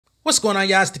What's going on,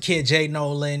 y'all? It's the kid Jay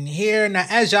Nolan here. Now,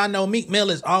 as y'all know, Meek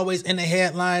Mill is always in the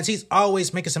headlines. He's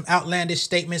always making some outlandish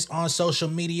statements on social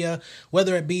media,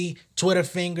 whether it be Twitter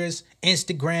fingers,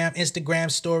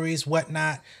 Instagram stories,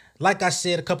 whatnot. Like I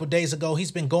said a couple days ago,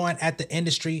 he's been going at the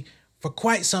industry for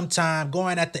quite some time,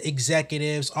 going at the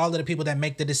executives, all of the people that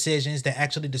make the decisions, that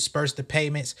actually disperse the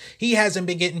payments. He hasn't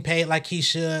been getting paid like he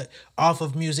should off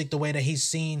of music the way that he's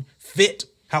seen fit.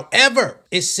 However,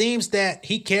 it seems that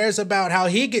he cares about how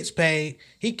he gets paid.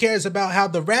 He cares about how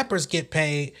the rappers get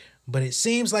paid, but it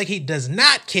seems like he does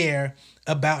not care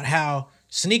about how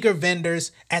sneaker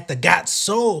vendors at the Got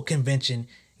Soul convention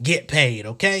get paid,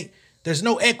 okay? There's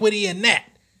no equity in that.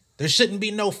 There shouldn't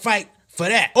be no fight for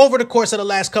that. Over the course of the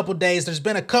last couple days, there's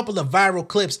been a couple of viral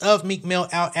clips of Meek Mill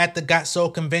out at the Got Soul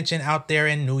convention out there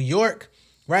in New York,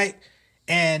 right?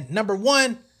 And number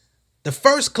one, the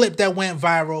first clip that went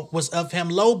viral was of him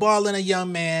lowballing a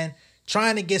young man,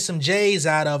 trying to get some J's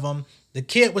out of him. The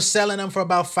kid was selling them for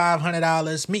about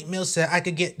 $500. Meek Mill said, I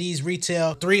could get these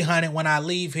retail $300 when I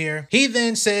leave here. He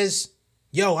then says,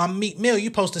 yo, I'm Meek Mill. You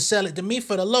supposed to sell it to me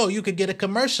for the low. You could get a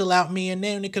commercial out me and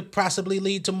then it could possibly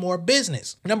lead to more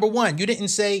business. Number one, you didn't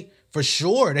say for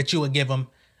sure that you would give him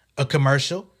a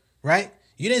commercial, right?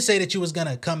 You didn't say that you was going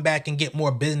to come back and get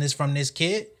more business from this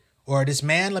kid. Or this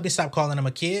man, let me stop calling him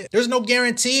a kid. There's no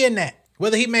guarantee in that.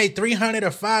 Whether he made $300 or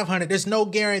 $500, there's no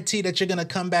guarantee that you're going to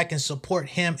come back and support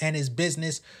him and his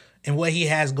business and what he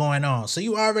has going on. So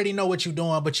you already know what you're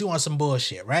doing, but you want some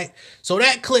bullshit, right? So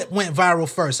that clip went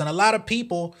viral first. And a lot of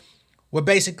people were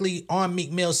basically on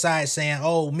Meek Mill's side saying,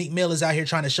 oh, Meek Mill is out here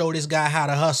trying to show this guy how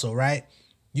to hustle, right?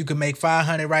 You can make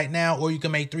 $500 right now, or you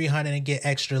can make $300 and get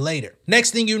extra later.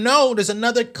 Next thing you know, there's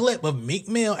another clip of Meek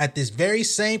Mill at this very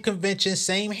same convention,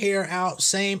 same hair out,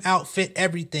 same outfit,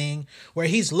 everything, where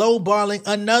he's lowballing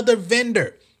another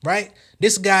vendor, right?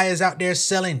 This guy is out there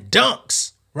selling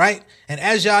dunks, right? And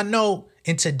as y'all know,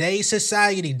 in today's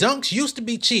society, dunks used to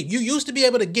be cheap. You used to be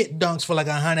able to get dunks for like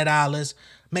 $100,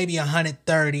 maybe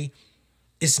 $130.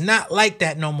 It's not like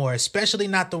that no more, especially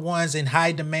not the ones in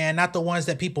high demand, not the ones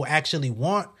that people actually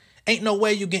want. Ain't no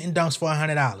way you getting dunks for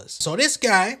 $100. So this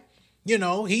guy, you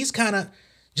know, he's kind of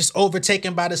just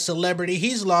overtaken by the celebrity.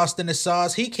 He's lost in the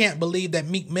sauce. He can't believe that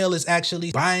Meek Mill is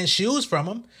actually buying shoes from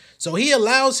him. So he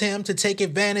allows him to take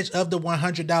advantage of the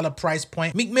 $100 price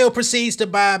point. Meek Mill proceeds to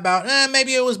buy about,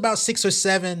 maybe it was about 6 or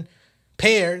 7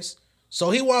 pairs. So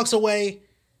he walks away.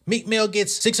 Meek Mill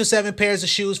gets 6 or 7 pairs of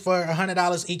shoes for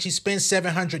 $100 each. He spends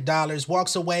 $700,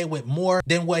 walks away with more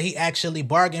than what he actually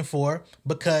bargained for,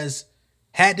 because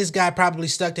had this guy probably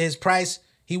stuck to his price,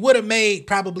 he would have made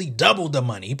probably double the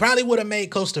money. He probably would have made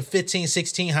close to $1,500,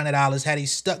 $1,600 had he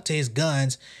stuck to his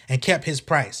guns and kept his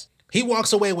price. He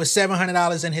walks away with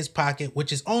 $700 in his pocket,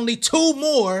 which is only 2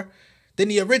 more than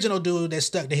the original dude that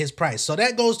stuck to his price. So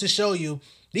that goes to show you,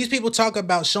 these people talk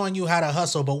about showing you how to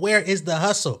hustle, but where is the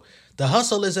hustle? The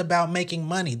hustle is about making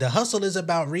money. The hustle is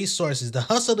about resources. The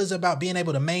hustle is about being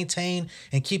able to maintain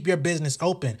and keep your business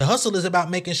open. The hustle is about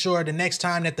making sure the next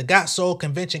time that the Got Soul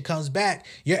convention comes back,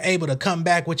 you're able to come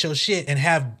back with your shit and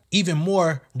have even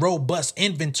more robust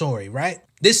inventory, right?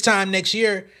 This time next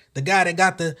year, the guy that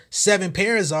got the 7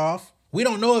 pairs off, we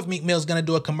don't know if Meek Mill's going to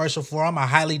do a commercial for him. I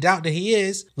highly doubt that he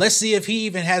is. Let's see if he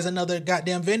even has another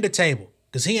goddamn vendor table,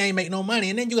 because he ain't make no money.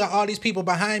 And then you got all these people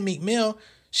behind Meek Mill.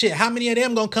 Shit, how many of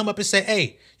them gonna come up and say,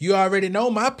 hey, you already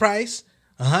know my price,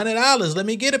 $100, let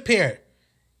me get a pair.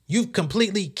 You've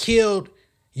completely killed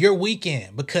your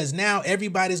weekend, because now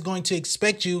everybody's going to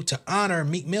expect you to honor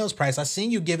Meek Mill's price. I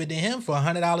seen you give it to him for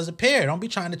 $100 a pair. Don't be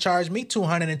trying to charge me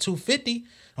 $200 and $250.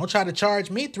 Don't try to charge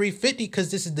me $350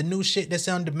 because this is the new shit that's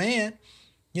on demand.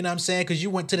 You know what I'm saying? Because you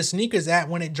went to the sneakers app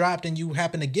when it dropped and you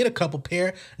happened to get a couple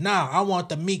pair. Nah, I want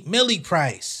the Meek Millie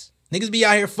price. Niggas be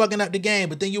out here fucking up the game,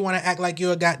 but then you want to act like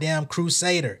you're a goddamn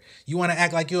crusader. You want to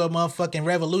act like you're a motherfucking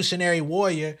revolutionary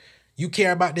warrior. You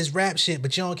care about this rap shit,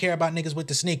 but you don't care about niggas with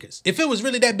the sneakers. If it was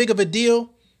really that big of a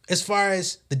deal, as far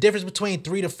as the difference between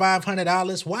 $300 to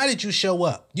 $500, why did you show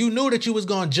up? You knew that you was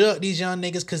going to jug these young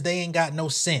niggas because they ain't got no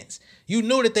sense. You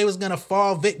knew that they was going to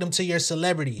fall victim to your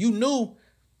celebrity. You knew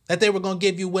that they were going to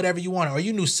give you whatever you wanted, or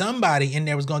you knew somebody in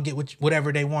there was going to get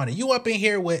whatever they wanted. You up in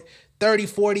here with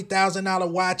 $30,000, $40,000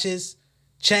 watches,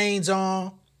 chains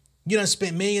on. You done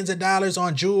spent millions of dollars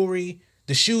on jewelry.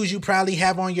 The shoes you probably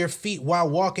have on your feet while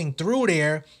walking through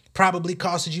there probably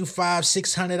costed you $500,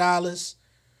 $600.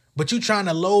 But you trying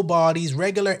to lowball these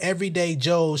regular everyday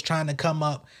Joes trying to come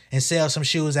up and sell some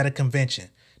shoes at a convention.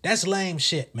 That's lame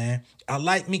shit, man. I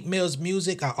like Meek Mill's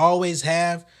music. I always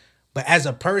have. But as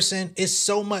a person, it's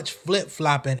so much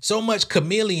flip-flopping, so much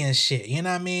chameleon shit. You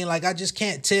know what I mean? Like, I just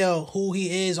can't tell who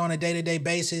he is on a day-to-day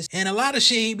basis. And a lot of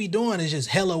shit he be doing is just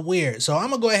hella weird. So I'm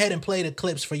gonna go ahead and play the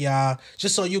clips for y'all,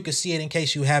 just so you can see it in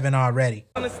case you haven't already.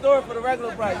 On the store for the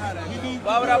regular price.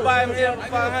 Why would I buy him here for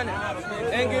 500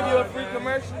 and give you a free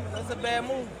commercial? That's a bad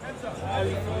move.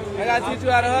 I gotta teach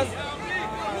you how to hustle.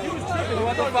 You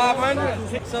want the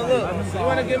 500? So look, you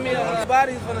wanna give me a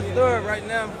body from the store right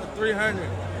now for 300.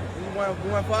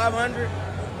 You want 500?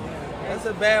 That's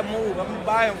a bad move. I'm gonna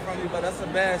buy them from you, but that's a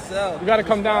bad sell. You gotta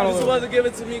come down a little. You're supposed to give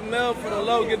it to Meek Mill for the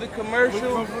low, get the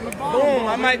commercial. Boom,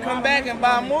 I might come back and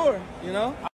buy more, you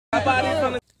know? I buy these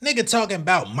from the Nigga talking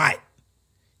about Mike.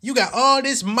 You got all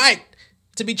this Mike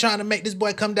to be trying to make this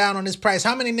boy come down on his price.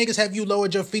 How many niggas have you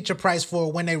lowered your feature price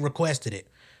for when they requested it?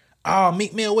 Oh,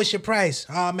 Meek Mill, what's your price?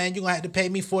 Oh man, you gonna have to pay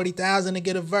me 40,000 to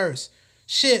get a verse.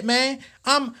 Shit, man.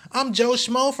 I'm Joe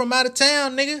Schmo from out of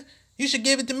town, nigga. You should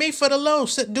give it to me for the low.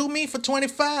 Do me for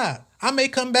 25. I may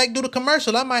come back do the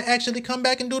commercial. I might actually come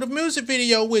back and do the music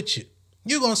video with you.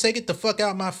 You gonna say get the fuck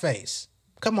out my face.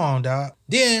 Come on, dog.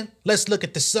 Then let's look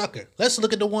at the sucker. Let's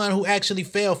look at the one who actually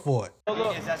fell for it.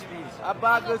 Look, I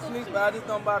buy good sneaks, but I just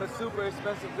don't buy the super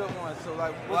expensive good ones. So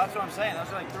like, well, that's what I'm saying. Those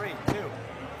are like 2.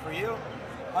 For you,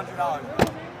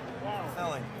 $100.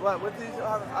 Philly. What these?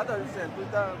 I thought you said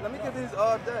 3,000. Let me get these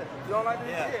all day. You don't like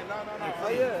these? Yeah. No. Oh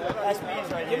yeah. That's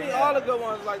me right Give me all the good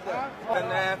ones like that.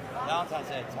 10.5. Valentine's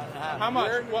Day, 10.5. How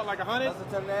much? What, like 100? That's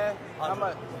a 10.5. How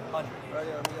much? 100. Right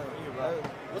here.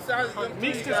 What size is them?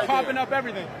 Meek's just popping up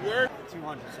everything.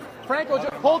 200. Franco,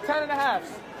 just pull 10 and a half.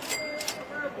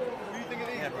 What do you think of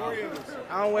these Oreos?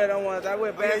 I don't wear them ones. I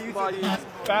wear basketball.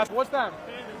 Fast. What's that?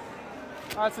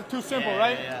 That's too simple,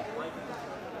 right? Yeah.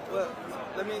 Well,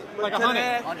 let me. Like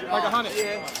 100. Like 100.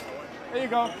 Yeah. There you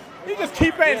go. You just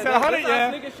keep paying. Said 100,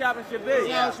 yeah. Sneaker shopping should be.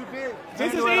 Yeah.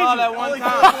 This is Do easy. it all at one Only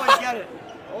time. 4 boys get it.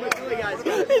 Only 3 guys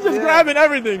get it. He's just grabbing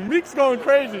everything. Meek's going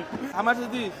crazy. How much is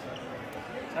these?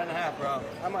 10.5, bro.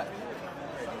 How much?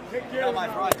 You know my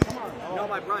price. You know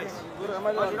my price.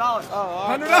 $100.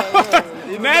 Oh, $100.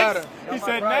 Even Next. better. He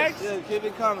said next. Yeah, keep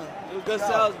it coming. It was good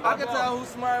sales. I can tell who's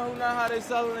smart, who not, how they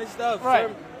selling their stuff. Right.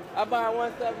 So, I buy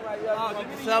one stuff and like, yo,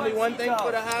 you sell me one thing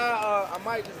for the high, or I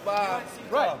might just buy.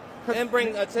 Right. And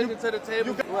bring attention to the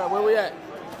table. Where we at?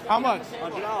 How much?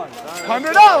 $100.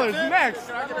 $100. Next.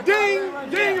 Ding.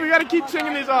 Ding. We got to keep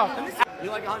chinging these off. You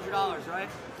like $100, right?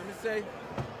 Let me say.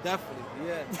 Definitely.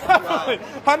 Yeah.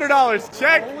 $100.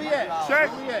 Check. Where we at?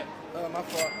 Check. Where we at? My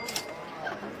fault.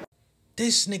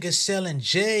 This nigga selling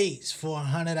J's for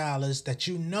 $100 that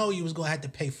you know you was gonna have to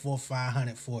pay $400 or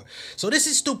 $500 for. So this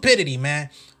is stupidity, man.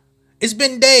 It's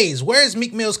been days. Where's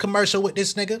Meek Mill's commercial with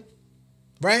this nigga?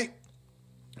 Right?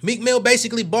 Meek Mill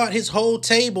basically bought his whole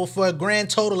table for a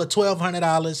grand total of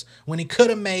 $1,200 when he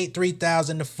could have made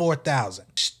 $3,000 to $4,000.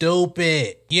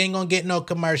 Stupid. You ain't gonna get no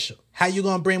commercial. How you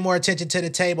gonna bring more attention to the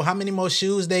table? How many more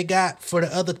shoes they got for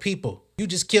the other people? You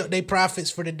just killed their profits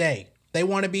for the day. They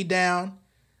want to be down.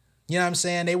 You know what I'm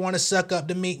saying? They want to suck up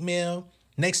the Meek Mill.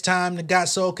 Next time the Got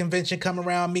Soul convention come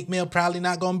around, Meek Mill probably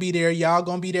not gonna be there. Y'all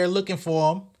gonna be there looking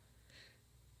for him.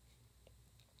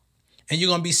 And you're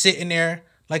gonna be sitting there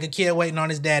like a kid waiting on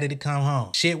his daddy to come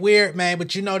home. Shit weird, man,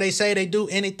 but you know they say they do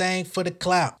anything for the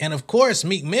clout. And of course,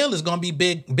 Meek Mill is gonna be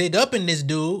big up in this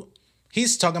dude.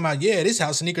 He's talking about, yeah, this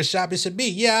how sneaker shopping should be.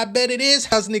 Yeah, I bet it is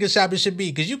how sneaker shopping should be,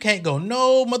 because you can't go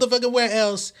no motherfucking where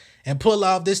else and pull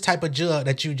off this type of jug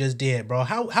that you just did, bro.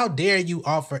 How dare you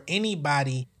offer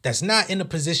anybody that's not in a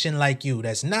position like you,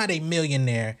 that's not a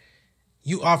millionaire,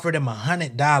 you offer them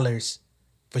 $100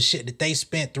 for shit that they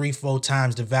spent 3-4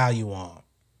 times the value on.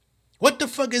 What the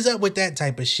fuck is up with that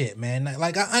type of shit, man?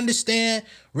 Like, I understand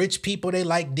rich people, they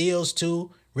like deals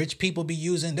too. Rich people be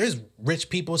using, there's rich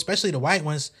people, especially the white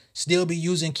ones, still be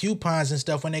using coupons and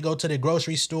stuff when they go to the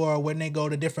grocery store or when they go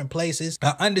to different places.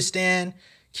 I understand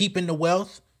keeping the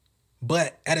wealth,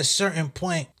 but at a certain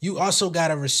point, you also got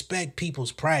to respect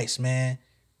people's price, man.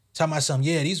 Talking about something,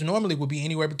 yeah, these normally would be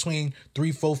anywhere between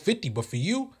 $300, $450, but for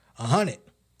you, $100.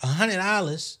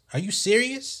 $100? Are you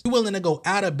serious? You willing to go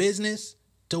out of business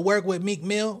to work with Meek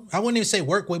Mill? I wouldn't even say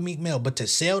work with Meek Mill, but to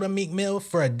sell to Meek Mill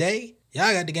for a day?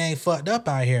 Y'all got the game fucked up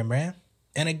out here, man.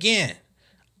 And again,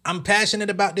 I'm passionate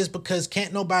about this because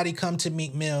can't nobody come to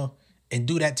Meek Mill and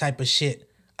do that type of shit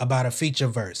about a feature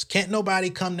verse. Can't nobody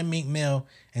come to Meek Mill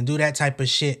and do that type of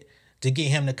shit to get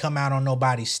him to come out on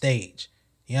nobody's stage.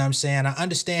 You know what I'm saying? I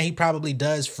understand he probably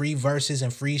does free verses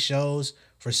and free shows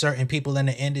for certain people in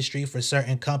the industry, for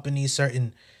certain companies,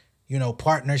 certain, you know,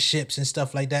 partnerships and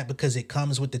stuff like that, because it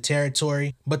comes with the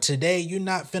territory. But today, you're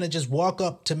not finna just walk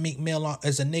up to Meek Mill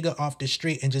as a nigga off the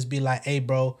street and just be like, hey,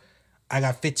 bro, I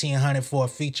got 1,500 for a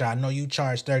feature. I know you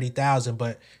charge 30,000,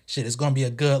 but shit, it's gonna be a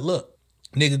good look.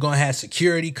 Nigga gonna have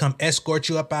security come escort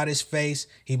you up out his face.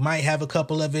 He might have a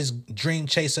couple of his dream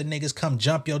chaser niggas come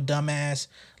jump your dumb ass.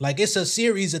 Like, it's a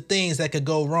series of things that could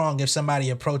go wrong if somebody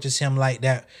approaches him like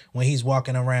that when he's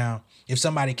walking around. If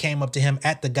somebody came up to him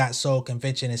at the Got Soul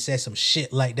convention and said some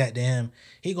shit like that to him,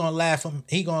 he gonna laugh in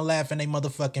their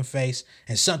motherfucking face,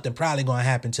 and something probably gonna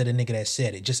happen to the nigga that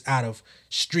said it, just out of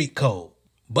street code.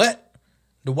 But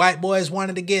the white boys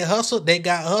wanted to get hustled. They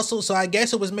got hustled, so I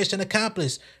guess it was mission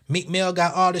accomplished. Meek Mill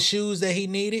got all the shoes that he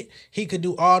needed. He could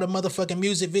do all the motherfucking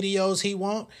music videos he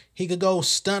want. He could go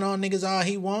stun on niggas all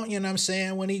he want, you know what I'm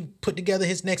saying, when he put together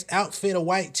his next outfit of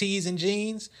white tees and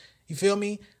jeans. You feel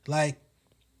me? Like,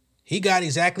 he got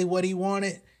exactly what he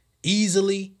wanted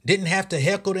easily. Didn't have to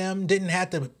heckle them. Didn't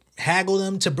have to haggle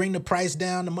them to bring the price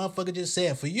down. The motherfucker just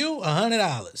said, for you,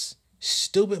 $100.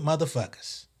 Stupid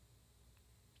motherfuckers.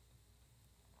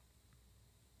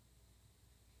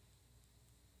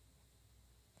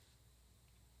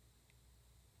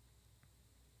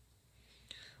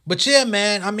 But yeah,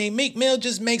 man, I mean, Meek Mill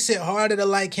just makes it harder to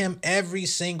like him every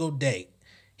single day.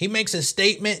 He makes a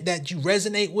statement that you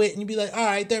resonate with, and you be like, all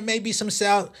right, there may be some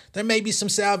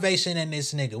salvation in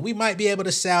this nigga. We might be able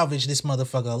to salvage this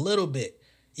motherfucker a little bit.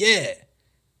 Yeah.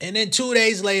 And then 2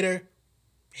 days later,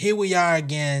 here we are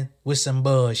again with some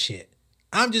bullshit.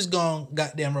 I'm just gonna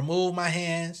goddamn remove my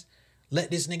hands,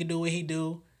 let this nigga do what he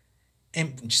do,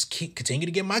 and just continue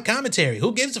to get my commentary.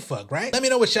 Who gives a fuck, right? Let me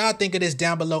know what y'all think of this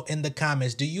down below in the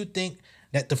comments. Do you think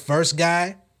that the first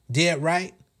guy did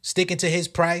right, sticking to his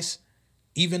price?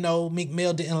 Even though Meek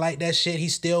Mill didn't like that shit, he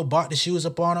still bought the shoes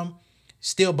up on him,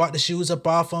 still bought the shoes up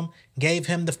off him, gave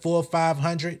him the full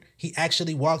 500. He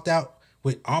actually walked out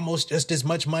with almost just as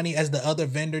much money as the other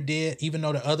vendor did, even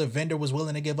though the other vendor was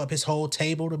willing to give up his whole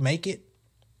table to make it.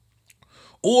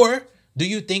 Or do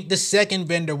you think the second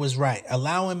vendor was right,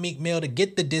 allowing Meek Mill to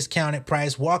get the discounted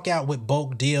price, walk out with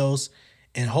bulk deals,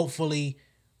 and hopefully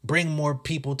bring more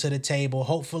people to the table,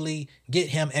 hopefully get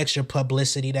him extra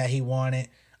publicity that he wanted?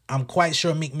 I'm quite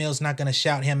sure Meek Mill's not going to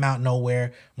shout him out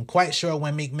nowhere. I'm quite sure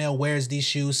when Meek Mill wears these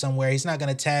shoes somewhere, he's not going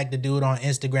to tag the dude on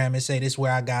Instagram and say, this is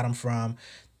where I got them from.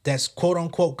 That's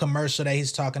quote-unquote commercial that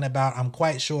he's talking about. I'm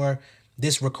quite sure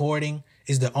this recording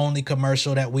is the only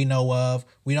commercial that we know of.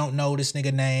 We don't know this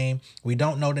nigga name. We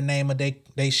don't know the name of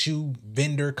they shoe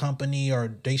vendor company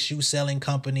or they shoe selling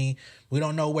company. We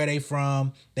don't know where they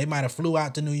from. They might have flew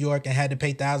out to New York and had to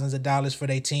pay thousands of dollars for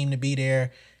their team to be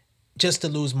there just to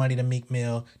lose money to Meek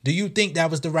Mill. Do you think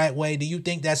that was the right way? Do you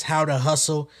think that's how to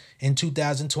hustle in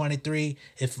 2023?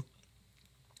 If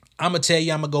I'm going to tell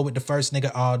you, I'm going to go with the first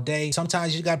nigga all day.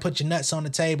 Sometimes you got to put your nuts on the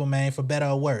table, man, for better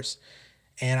or worse.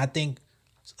 And I think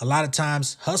a lot of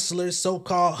times hustlers,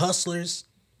 so-called hustlers,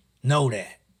 know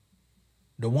that.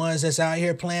 The ones that's out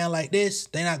here playing like this,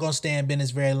 they're not going to stay in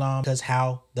business very long, because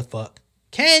how the fuck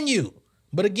can you?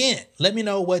 But again, let me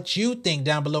know what you think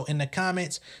down below in the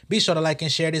comments. Be sure to like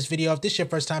and share this video. If this is your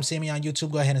first time seeing me on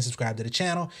YouTube, go ahead and subscribe to the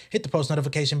channel. Hit the post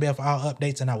notification bell for all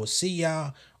updates, and I will see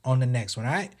y'all on the next one,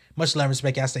 all right? Much love and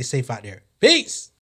respect. Y'all stay safe out there. Peace!